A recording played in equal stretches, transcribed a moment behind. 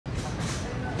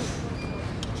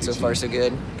So far, so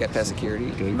good. Got past security.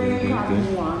 Good, good, good.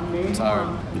 I'm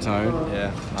tired. You tired?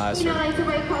 Yeah, my eyes hurt.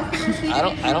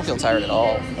 I don't feel tired at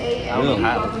all. Really?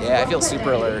 Yeah, I feel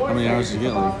super alert. How many hours did you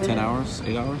get? Like 10 hours?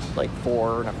 8 hours? Like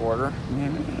 4 1/4. Yeah. I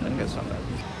think that's not bad.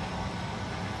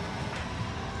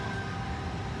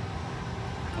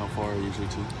 How far are you usually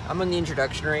to? I'm on the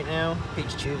introduction right now,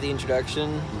 page 2 of the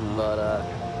introduction, but I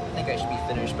think I should be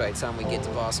finished by the time we get to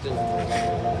Boston.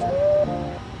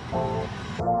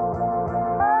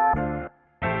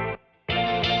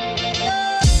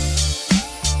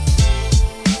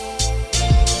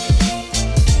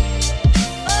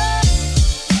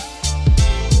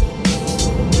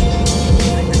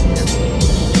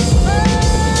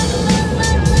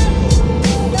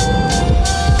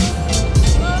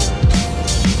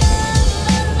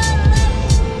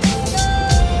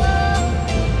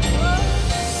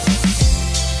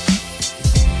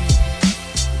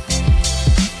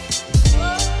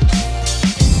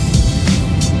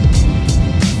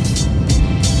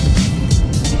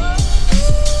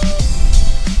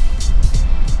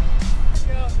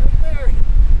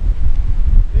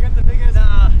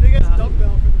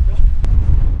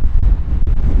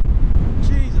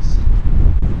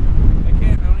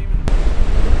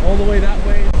 All the way that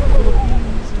way,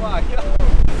 Philippines.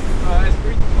 Oh, it's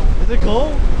freezing cold. Is it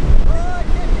cold? Oh, I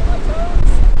can't get my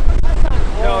toes. That's not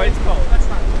cold. No, it's cold. That's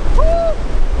not cold.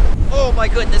 Woo! Oh my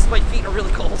goodness, my feet are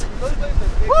really cold.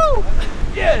 Woo!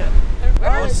 Yeah!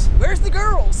 Where's the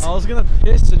girls? I was gonna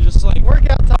piss and just like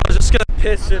Workout time. I was just gonna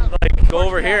piss and like go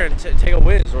over here and take a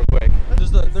whiz real quick.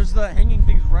 There's the hanging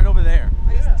things right over there.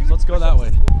 So let's go that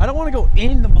way. I don't want to go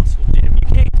in the muscle gym. You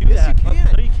can't do that. You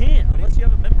can. No, you can't unless you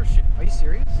have a membership. Are you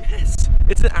serious? Yes.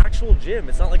 It's an actual gym.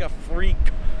 It's not like a free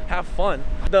have fun.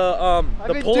 The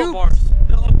pull-up bars.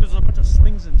 Look, there's a bunch of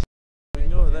swings and shit. We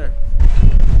can go over there.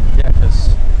 Yeah, because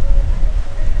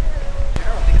I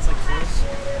don't think it's like close.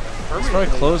 it's probably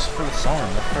closed for the summer.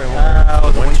 That's probably why.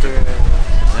 Oh, the winter.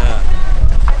 Yeah.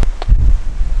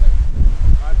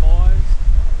 Alright, boys.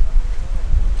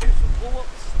 Do some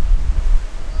pull-ups.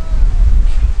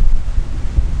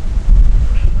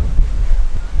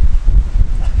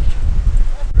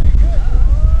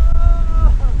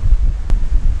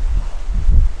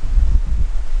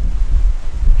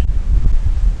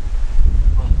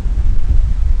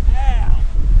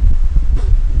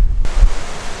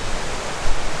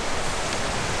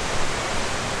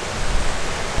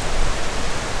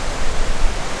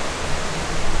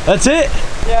 That's it.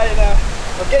 Yeah, you know.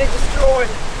 I'm getting destroyed.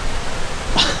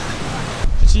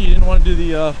 See, you didn't want to do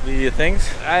the things?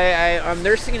 I'm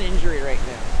nursing an injury right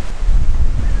now.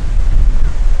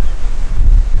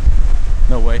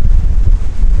 No way.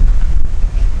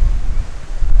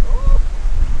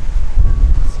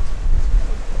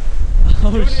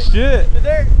 Oh shit. You're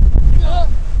there.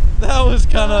 That was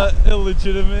kind of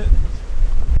illegitimate.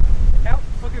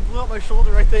 Fucking blew out my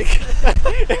shoulder, I think.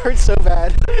 It hurts so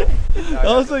bad.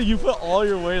 I was like, you put all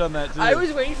your weight on that too. I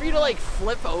was waiting for you to like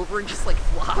flip over and just like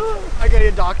flop. I gotta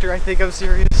get a doctor, I think I'm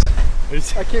serious.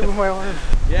 I can't move my arm.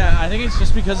 Yeah, I think it's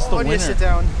just because it's the I need winter. to sit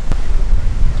down.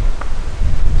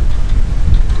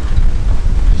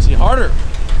 See, harder.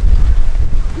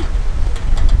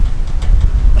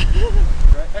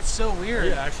 That's so weird. Are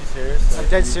you actually serious? I'm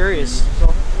dead serious.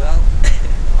 Well.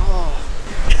 Oh.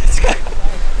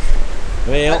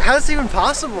 Well, How's this even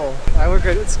possible? Alright, we're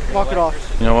good. Let's walk it off.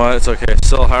 you know what? It's okay.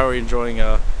 So, how are you enjoying?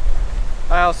 I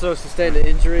also sustained an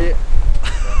injury.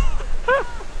 I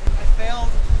failed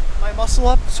my muscle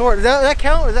up. Sort. Does that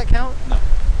count? Does that count? No.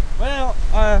 Well,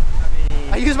 I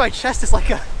use my chest as like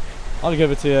a. I'll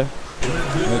give it to you.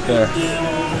 Right there.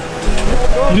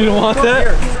 You didn't want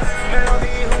that?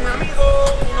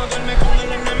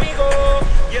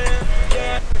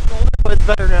 But it's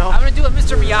better now. I'm gonna do a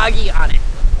Mr. Miyagi on it.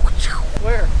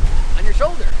 Where? On your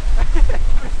shoulder. I'm gonna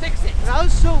fix it. That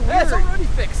was so weird. Yeah, it's already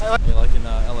fixed. Yeah, like in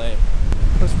LA.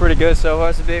 It was pretty good so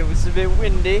far. It's a bit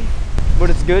windy,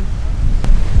 but it's good.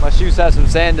 My shoes have some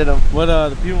sand in them. What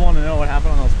the people want to know what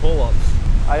happened on those pull-ups.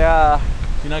 Do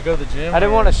you not go to the gym? I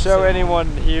didn't want to show anyone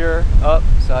here up,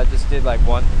 so I just did like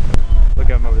one. Look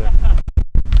at him over there.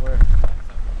 Where?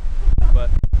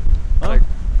 But Huh?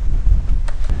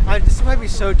 Like, this might be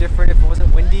so different if it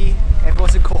wasn't windy and if it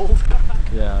wasn't cold.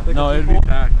 yeah, Like no, the it'd be people-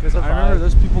 packed. Because I remember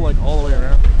there's people like all the way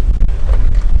around.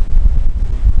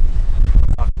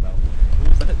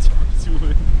 Who's that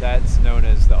doing? That's known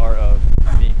as the art of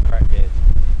being crackhead.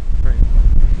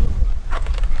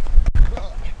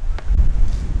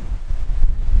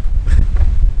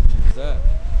 Who's that?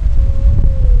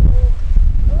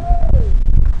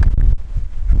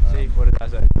 See, what did I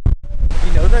say?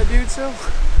 You know that dude still?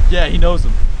 Yeah, he knows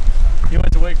him. He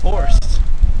went to Wake Forest.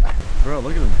 Bro,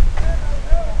 look at him.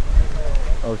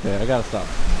 Okay, I gotta stop.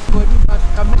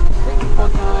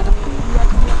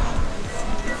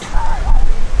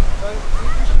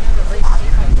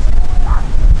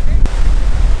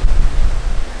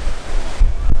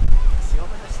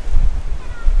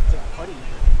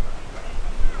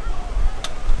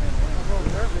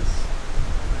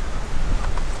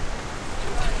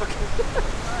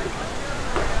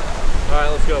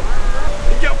 Alright, let's go.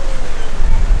 Let's go!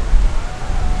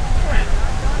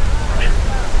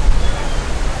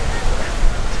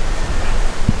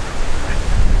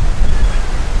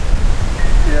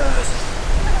 Yes!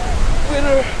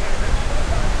 Winner!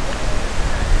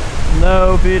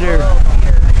 No, Peter.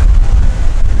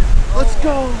 Let's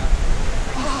go!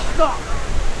 Stop!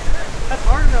 That's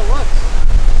harder than it looks.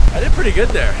 I did pretty good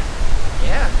there.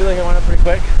 Yeah. I feel like I went up pretty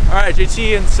quick. Alright,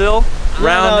 JT and Sil,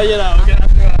 round. you know, we're gonna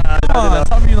have to,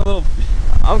 Stop being a little.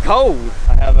 I'm cold.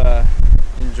 I have a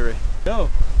injury. Go.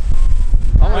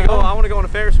 I want to go on a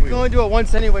Ferris you wheel. can only do it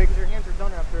once anyway because your hands are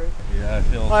done after it. Yeah, I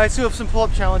feel. Alright, let's do some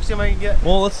pull-up challenge. See how many I can get.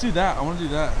 Well, let's do that. I want to do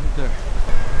that right there.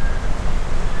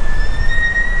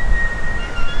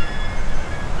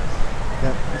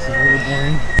 Yep, this is really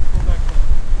boring.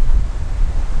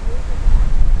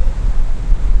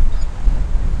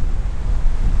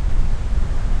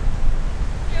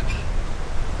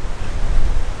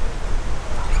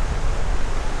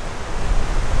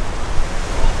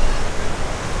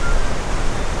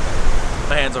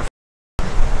 My hands are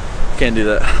can't do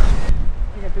that. I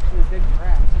think I picture the big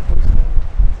grass.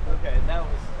 Okay, that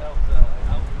was running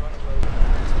low.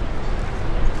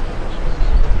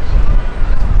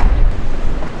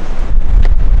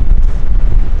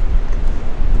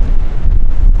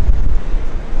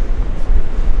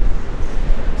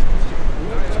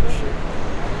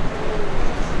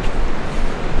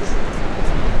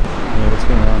 Yeah, what's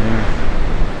going on here?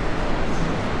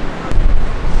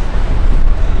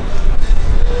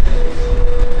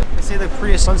 They say the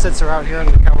prettiest sunsets are out here in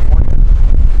California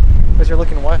because you're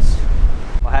looking west.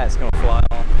 My hat's gonna fly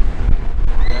off.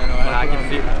 Yeah, no, I can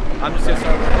feel. I'm just gonna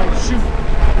start. Oh shoot!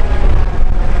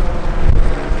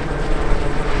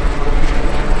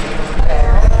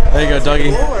 There you go,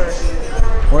 Dougie.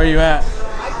 Where are you at?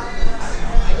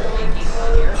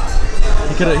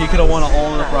 He could have won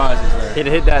all of the prizes there. He'd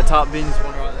hit that top beans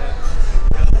one right there.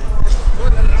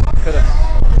 Could've.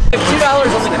 We have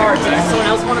 $2 on the card. Does someone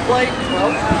else want to play? Well,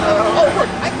 oh look,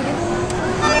 I can.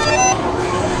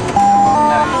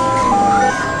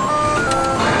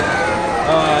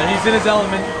 He's in his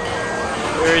element.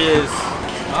 There he is.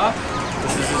 Huh?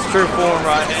 This is his true form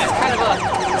right It's now. kind of a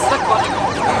stuck button.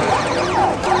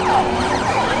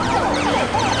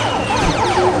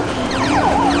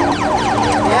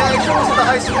 Yeah, it shows the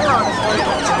high score on this one.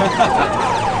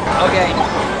 Okay,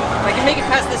 if I can make it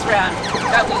past this round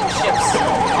without losing chips,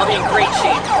 I'll be in great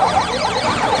shape.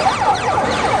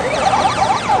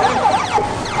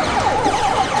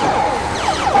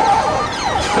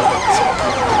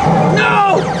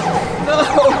 No! No!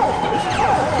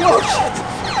 No shit!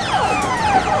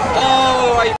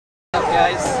 Oh, I f***ed up,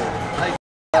 guys. I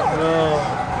f***ed up. No.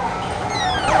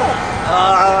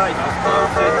 I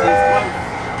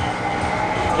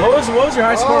What was your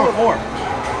high score before?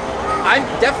 I've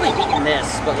definitely beaten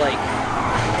this, but like.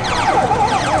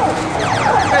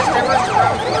 My best ever is to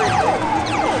round 3.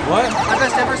 What? My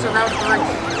best ever is to round 3.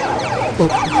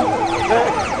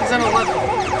 He's on 11.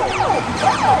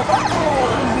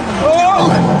 Oh!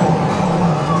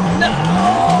 No!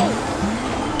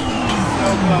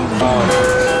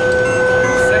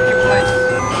 Second place.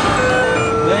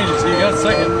 Dang, so you got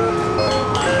second.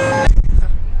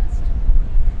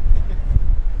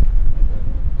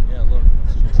 Yeah, look.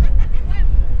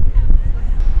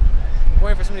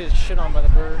 Waiting for somebody to shit on by the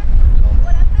bird.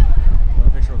 Want a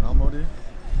picture with Elmo, dude?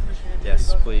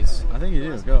 Yes, please. I think you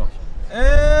do. Go.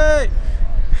 Hey!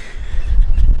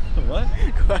 What?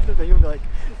 Go out of there, you'll be like,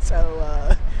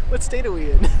 so, what state are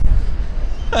we in? You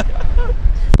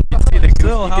can see the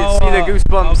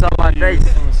goosebumps on my face.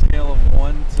 From a scale of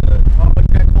 1 to... Oh, look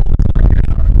at that cold.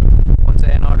 1 to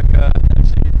Antarctica.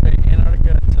 Actually,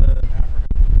 Antarctica to Africa.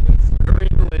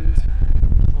 Greenland.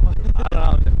 I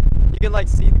don't know. You can like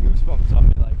see the goosebumps on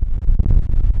me, like.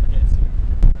 I can't see it.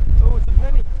 Oh, it's a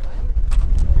penny.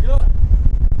 Pick it up.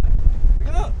 Pick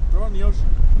it up. Throw it in the ocean.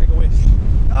 Make a wish.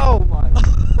 Oh my.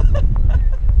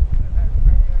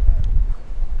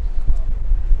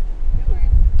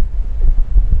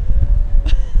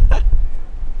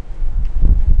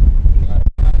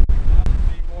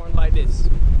 More like this.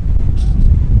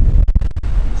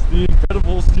 It's the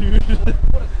Incredibles, dude.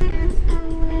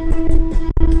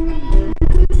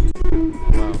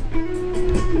 Wow.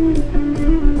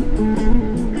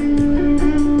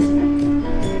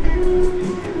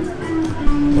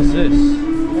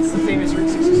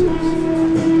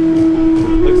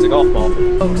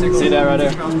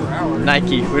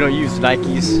 Nike. We don't use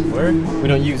Nikes. Where? We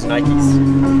don't use Nikes.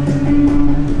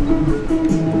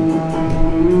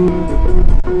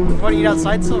 You want to eat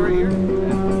outside still right here? Be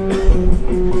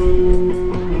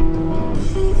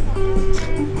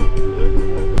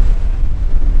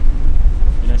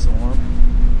nice and warm.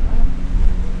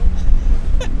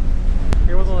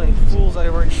 You're one of the fools out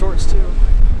here wearing shorts too.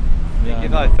 Yeah,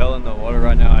 If I fell in the water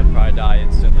right now, I'd probably die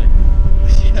instantly.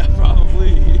 yeah,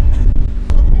 probably.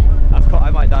 I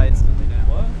might die instantly now.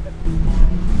 What?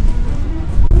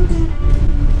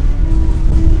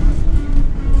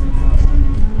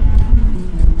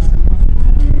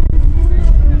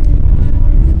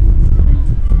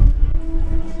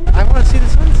 I want to see the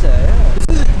sunset. Yeah.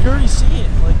 This is, you already see it.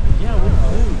 Like, yeah, what do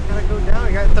you do? Gotta go down.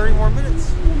 I got 30 more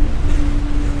minutes.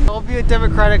 It'll be a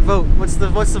Democratic vote. What's the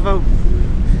vote?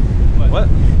 What?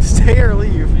 Stay or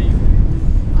leave?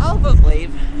 I'll vote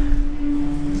leave.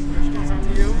 It's up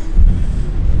to you.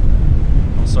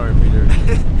 I'm sorry, Peter.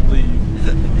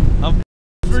 Leave. I'm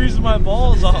freezing my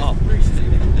balls off.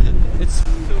 It's. I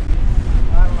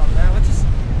don't know, man. Let's just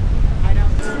hide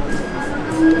out.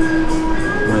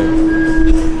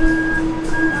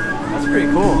 That's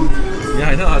pretty cool. Yeah,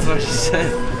 I know. That's what she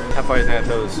said. How far is that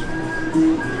those?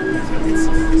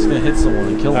 It's gonna hit someone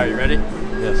and kill them. Are you ready?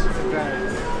 Yes.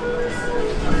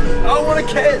 Oh, what a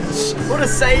catch! What a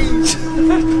sage!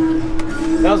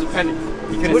 That was a penny.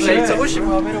 You could have saved It's a it. wish.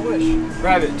 Well, I made a wish.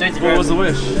 Grab it, JT. What was the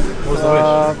wish? What was the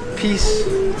wish? Peace.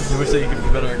 You wish that you could be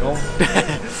better at golf?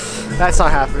 That's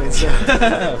not happening. So.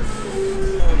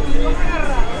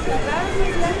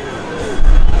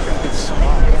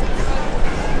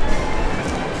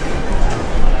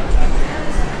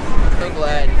 I'm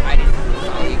glad I didn't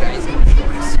follow you guys in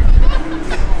shorts.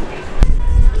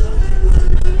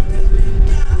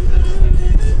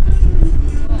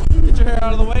 Get your hair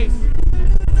out of the way.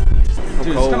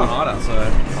 Dude, cold. it's kind of hot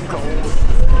outside. I'm cold.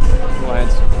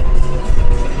 Lance.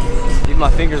 Even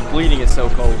my fingers bleeding, it's so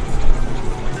cold.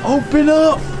 Open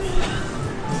up!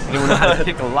 Anyone know how to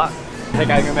pick a lock? I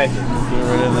think I can make it. Get it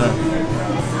right in there.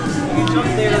 You jump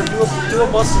there, do a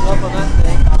muscle up on that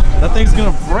thing. That thing's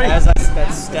gonna break. That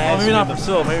Well, stabs maybe not for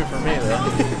Sil, maybe for me though.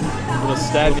 It'll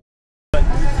stab you.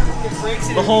 It breaks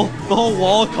it. The whole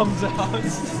wall comes out.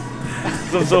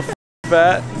 I'm so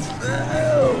fat.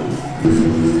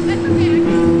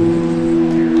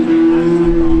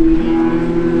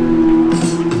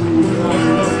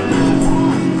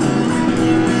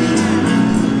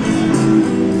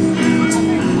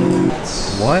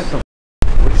 What?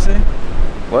 What'd you say?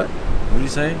 What? What'd you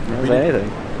say? I didn't say anything.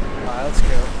 Alright, let's go.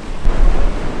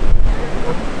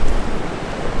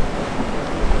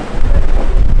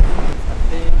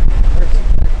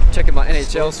 Checking my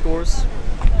NHL scores.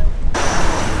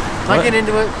 I get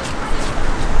into it.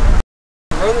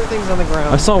 Throw their things on the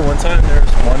ground. I saw one time there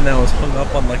was one that was hung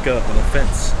up on like on a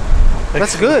fence.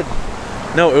 That's good.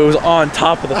 No, it was on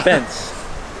top of the fence.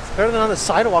 It's better than on the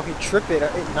sidewalk. You trip it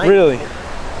at night. Really?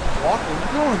 Walking. You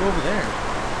don't want to go over there.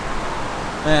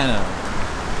 Man.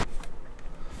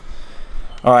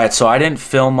 Alright, so I didn't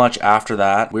film much after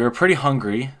that. We were pretty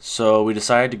hungry, so we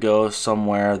decided to go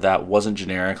somewhere that wasn't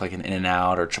generic, like an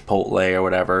In-N-Out or Chipotle or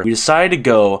whatever. We decided to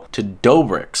go to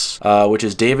Dobrik's, which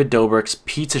is David Dobrik's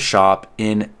pizza shop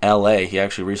in LA. He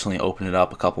actually recently opened it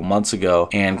up a couple months ago,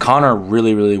 and Connor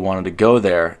really wanted to go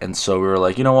there, and so we were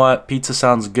like, you know what, pizza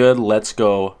sounds good, let's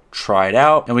go try it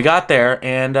out. And we got there,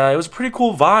 and it was a pretty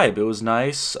cool vibe. It was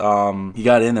nice. He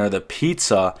got in there. The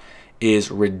pizza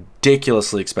is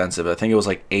ridiculously expensive. I think it was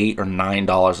like $8 or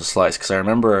 $9 a slice, because I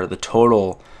remember the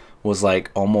total was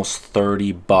like almost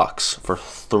 $30 for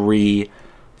 3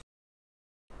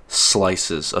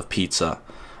 slices of pizza,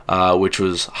 which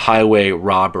was highway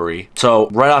robbery. So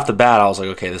right off the bat, I was like,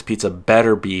 okay, this pizza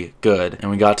better be good.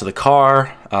 And we got to the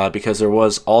car, because there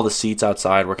was all the seats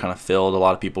outside were kind of filled. A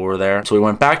lot of people were there. So we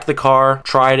went back to the car,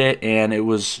 tried it, and it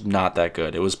was not that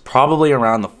good. It was probably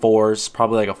around the 4s,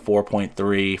 probably like a 4.3,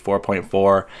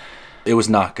 4.4. It was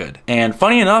not good. And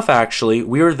funny enough, actually,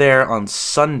 we were there on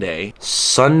Sunday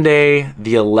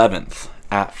the 11th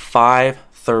at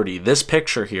 5:30. This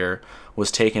picture here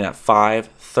was taken at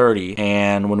 5:30,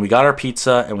 and when we got our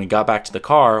pizza and we got back to the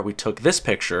car, we took this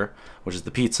picture, which is the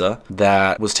pizza,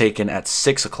 that was taken at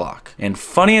 6 o'clock. And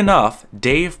funny enough,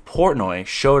 Dave Portnoy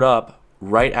showed up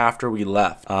right after we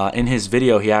left. In his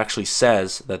video, he actually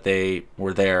says that they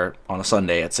were there on a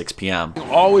Sunday at 6 p.m.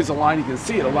 Always a line, you can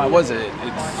see it. A line, was it?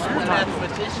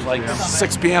 It's like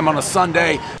 6 p.m. on a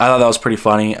Sunday. I thought that was pretty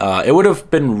funny. It would have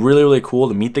been really, really cool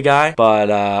to meet the guy, but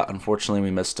unfortunately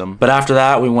we missed him. But after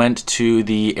that, we went to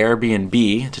the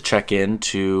Airbnb to check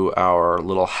into our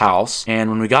little house. And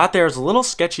when we got there, it was a little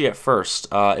sketchy at first.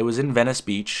 It was in Venice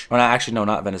Beach. Well, actually, no,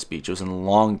 not Venice Beach. It was in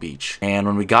Long Beach. And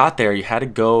when we got there, you had to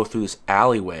go through this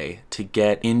alleyway to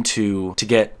get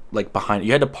like behind.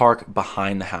 You had to park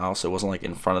behind the house. It wasn't like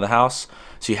in front of the house.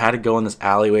 So you had to go in this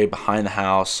alleyway behind the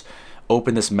house,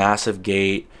 open this massive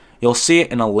gate. You'll see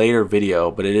it in a later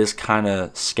video, but it is kind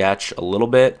of sketch a little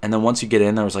bit. And then once you get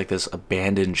in, there was like this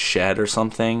abandoned shed or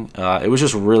something. It was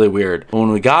just really weird. But when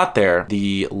we got there,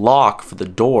 the lock for the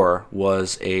door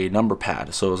was a number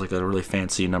pad. So it was like a really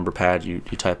fancy number pad. You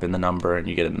type in the number and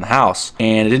you get it in the house.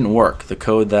 And it didn't work. The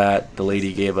code that the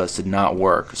lady gave us did not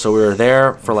work. So we were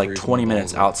there for like 20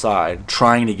 minutes outside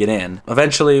trying to get in.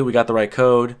 Eventually, we got the right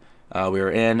code. We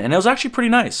were in, and it was actually pretty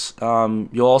nice.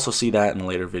 You'll also see that in a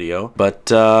later video. But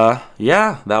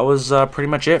yeah, that was pretty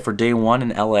much it for day 1 in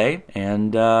LA.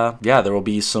 And yeah, there will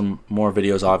be some more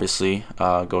videos, obviously,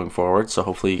 going forward. So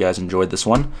hopefully you guys enjoyed this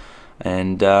one,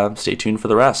 and stay tuned for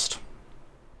the rest.